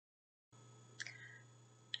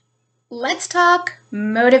Let's talk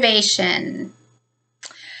motivation.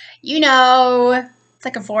 You know, it's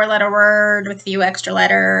like a 4-letter word with a few extra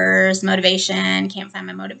letters. Motivation, can't find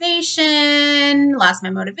my motivation, lost my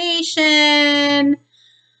motivation,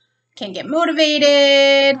 can't get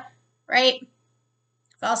motivated, right? We've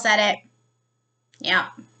all said it. Yeah.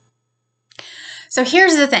 So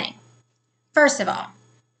here's the thing. First of all,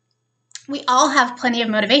 we all have plenty of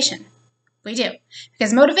motivation. We do.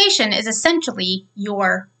 Because motivation is essentially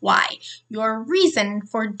your why, your reason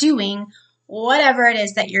for doing whatever it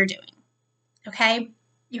is that you're doing. Okay?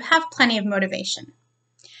 You have plenty of motivation.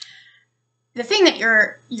 The thing that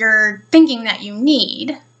you're thinking that you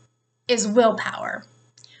need is willpower,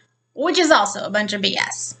 which is also a bunch of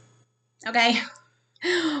BS. Okay?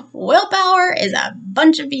 Willpower is a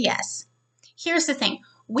bunch of BS. Here's the thing.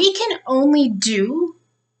 We can only do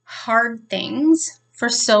hard things for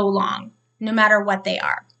so long, no matter what they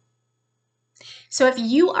are. So if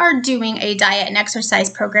you are doing a diet and exercise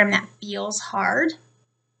program that feels hard,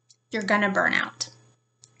 you're going to burn out.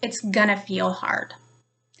 It's going to feel hard.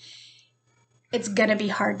 It's going to be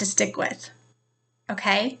hard to stick with,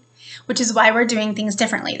 okay? Which is why we're doing things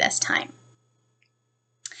differently this time.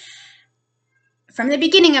 From the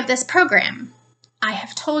beginning of this program, I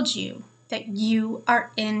have told you that you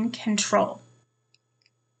are in control,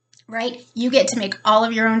 right? You get to make all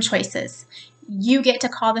of your own choices. You get to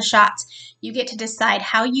call the shots. You get to decide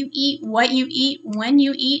how you eat, what you eat, when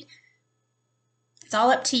you eat. It's all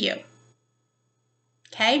up to you,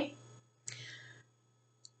 okay?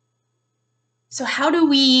 So how do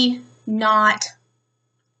we not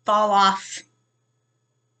fall off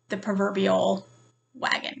the proverbial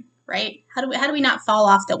wagon, right? How do we not fall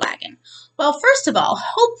off the wagon? Well, first of all,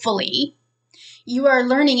 hopefully you are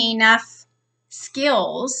learning enough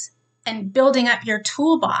skills and building up your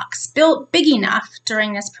toolbox, built big enough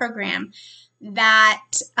during this program that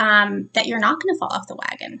that you're not going to fall off the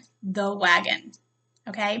wagon,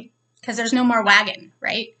 okay? Because there's no more wagon,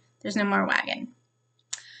 right? There's no more wagon.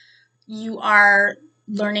 You are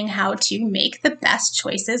learning how to make the best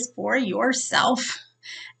choices for yourself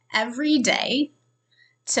every day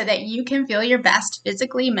so that you can feel your best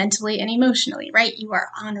physically, mentally, and emotionally, right? You are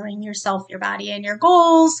honoring yourself, your body, and your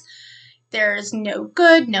goals. There's no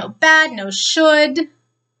good, no bad, no should,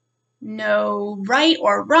 no right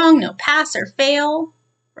or wrong, no pass or fail,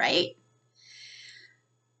 right?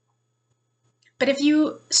 But if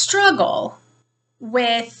you struggle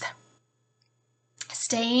with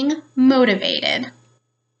staying motivated,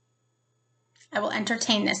 I will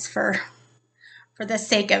entertain this for the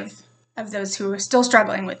sake of those who are still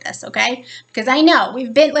struggling with this, okay? Because I know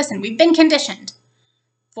we've been conditioned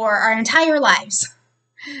for our entire lives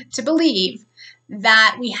to believe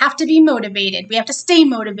that we have to be motivated, we have to stay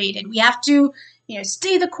motivated, we have to,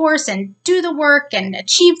 stay the course and do the work and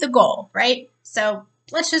achieve the goal, right? So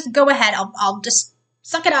let's just go ahead. I'll just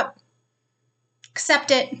suck it up,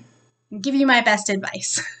 accept it, and give you my best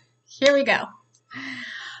advice. Here we go.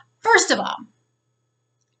 First of all,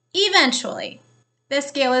 eventually, this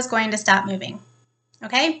scale is going to stop moving,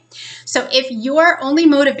 okay? So if your only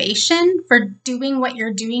motivation for doing what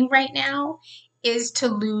you're doing right now is to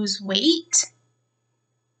lose weight,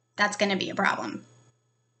 that's going to be a problem,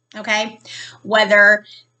 okay? Whether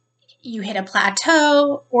you hit a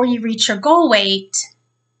plateau or you reach your goal weight,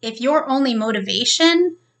 if your only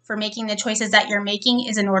motivation for making the choices that you're making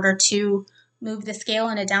is in order to move the scale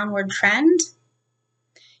in a downward trend,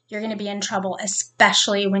 you're going to be in trouble,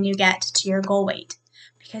 especially when you get to your goal weight.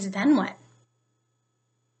 Because then what?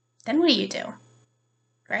 Then what do you do?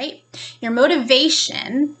 Right? Your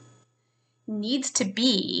motivation needs to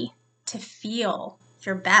be to feel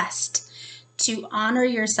your best, to honor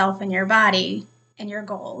yourself and your body and your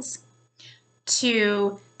goals,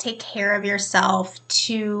 to take care of yourself,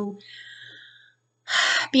 to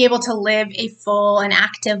be able to live a full and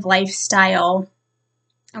active lifestyle.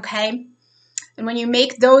 Okay? And when you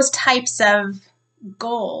make those types of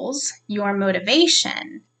goals your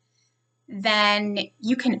motivation, then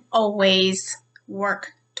you can always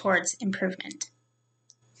work towards improvement,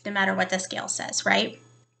 no matter what the scale says, right?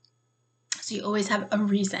 So you always have a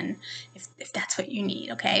reason if that's what you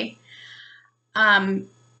need, okay? But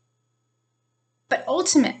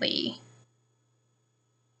ultimately,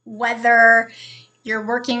 whether you're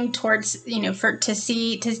working towards,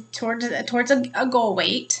 towards a goal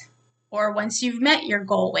weight, or once you've met your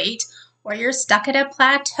goal weight, or you're stuck at a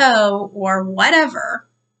plateau, or whatever,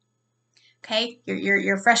 okay,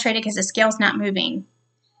 you're frustrated because the scale's not moving.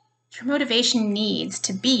 Your motivation needs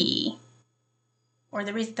to be, or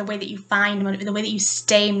the way that you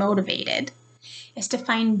stay motivated, is to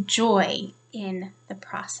find joy in the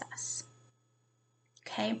process.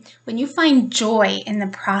 Okay? When you find joy in the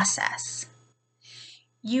process,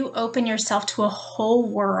 you open yourself to a whole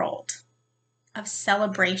world of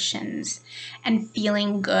celebrations and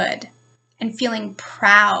feeling good and feeling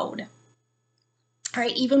proud. All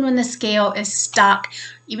right, even when the scale is stuck,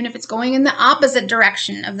 even if it's going in the opposite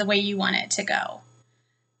direction of the way you want it to go.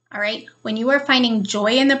 All right, when you are finding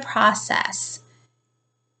joy in the process,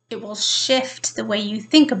 it will shift the way you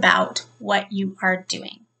think about what you are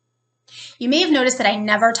doing. You may have noticed that I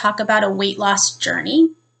never talk about a weight loss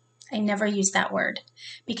journey. I never use that word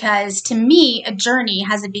because to me, a journey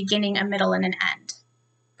has a beginning, a middle, and an end,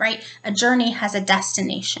 right? A journey has a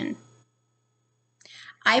destination.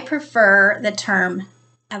 I prefer the term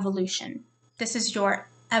evolution. This is your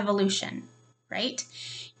evolution, right?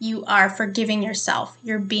 You are forgiving yourself.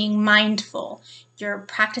 You're being mindful. You're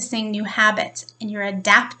practicing new habits and you're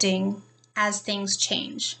adapting as things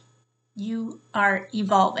change. You are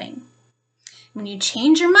evolving. When you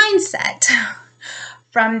change your mindset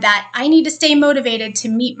from that, I need to stay motivated to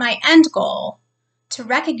meet my end goal, to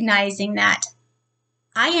recognizing that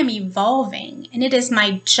I am evolving and it is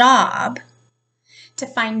my job to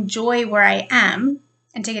find joy where I am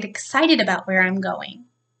and to get excited about where I'm going,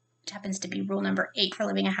 which happens to be rule number 8 for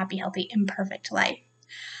living a happy, healthy, imperfect life,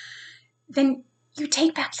 then you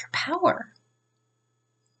take back your power.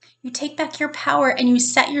 You take back your power and you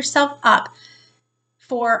set yourself up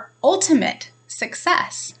for ultimate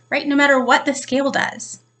success, right? No matter what the scale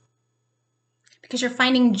does. Because you're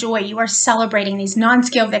finding joy, you are celebrating these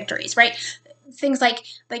non-scale victories, right? Things like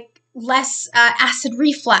less acid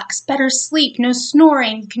reflux, better sleep, no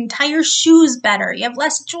snoring, you can tie your shoes better, you have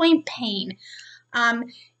less joint pain.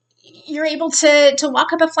 You're able to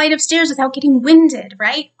walk up a flight of stairs without getting winded,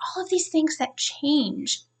 right? All of these things that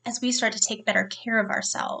change as we start to take better care of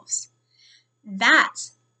ourselves.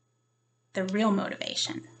 That's the real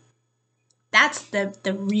motivation. That's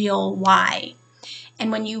the real why.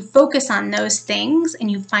 And when you focus on those things and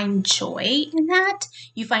you find joy in that,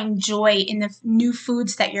 you find joy in the new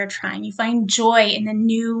foods that you're trying, you find joy in the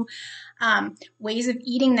new ways of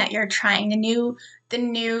eating that you're trying, the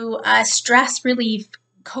new stress relief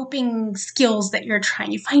coping skills that you're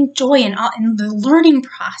trying. You find joy in the learning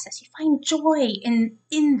process. You find joy in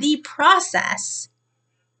the process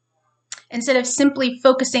instead of simply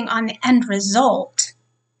focusing on the end result.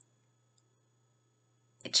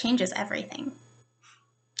 It changes everything.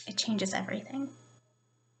 It changes everything.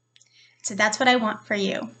 So that's what I want for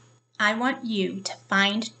you. I want you to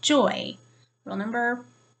find joy. Rule number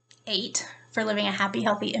 8 for living a happy,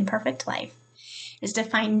 healthy, imperfect life is to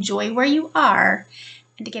find joy where you are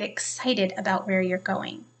and to get excited about where you're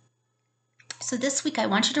going. So this week, I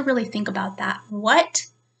want you to really think about that. What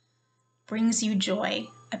brings you joy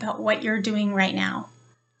about what you're doing right now?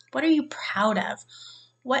 What are you proud of?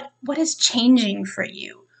 What is changing for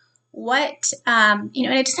you? What, and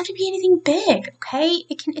it doesn't have to be anything big, okay?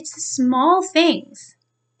 It's the small things.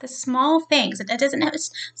 The small things. It doesn't have,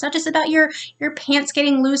 it's not just about your pants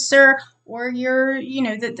getting looser or your,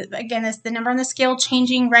 again, this, the number on the scale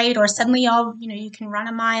changing, right? Or suddenly you can run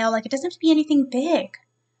a mile. Like, it doesn't have to be anything big.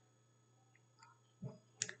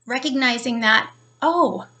 Recognizing that,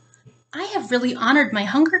 oh, I have really honored my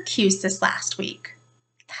hunger cues this last week.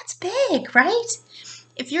 That's big, right?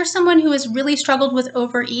 If you're someone who has really struggled with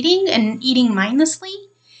overeating and eating mindlessly,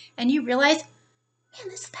 and you realize, man,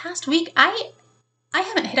 this past week, I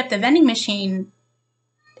haven't hit up the vending machine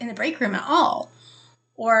in the break room at all.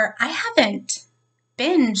 Or I haven't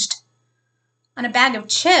binged on a bag of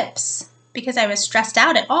chips because I was stressed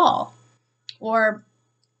out at all. Or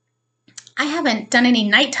I haven't done any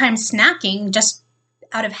nighttime snacking just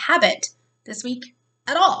out of habit this week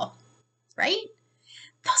at all, right?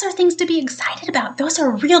 Those are things to be excited about. Those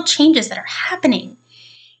are real changes that are happening.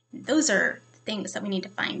 Those are things that we need to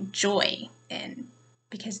find joy in,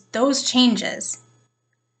 because those changes,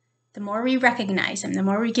 the more we recognize them, the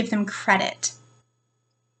more we give them credit,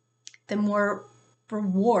 the more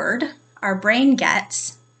reward our brain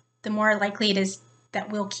gets, the more likely it is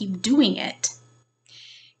that we'll keep doing it.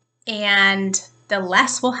 And the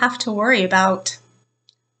less we'll have to worry about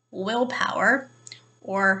willpower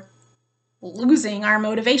or losing our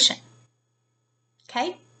motivation.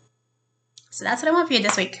 Okay? So that's what I want for you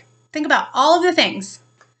this week. Think about all of the things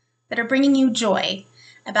that are bringing you joy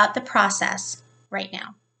about the process right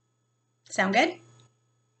now. Sound good?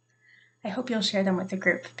 I hope you'll share them with the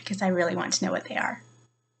group because I really want to know what they are.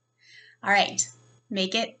 All right,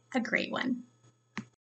 make it a great one.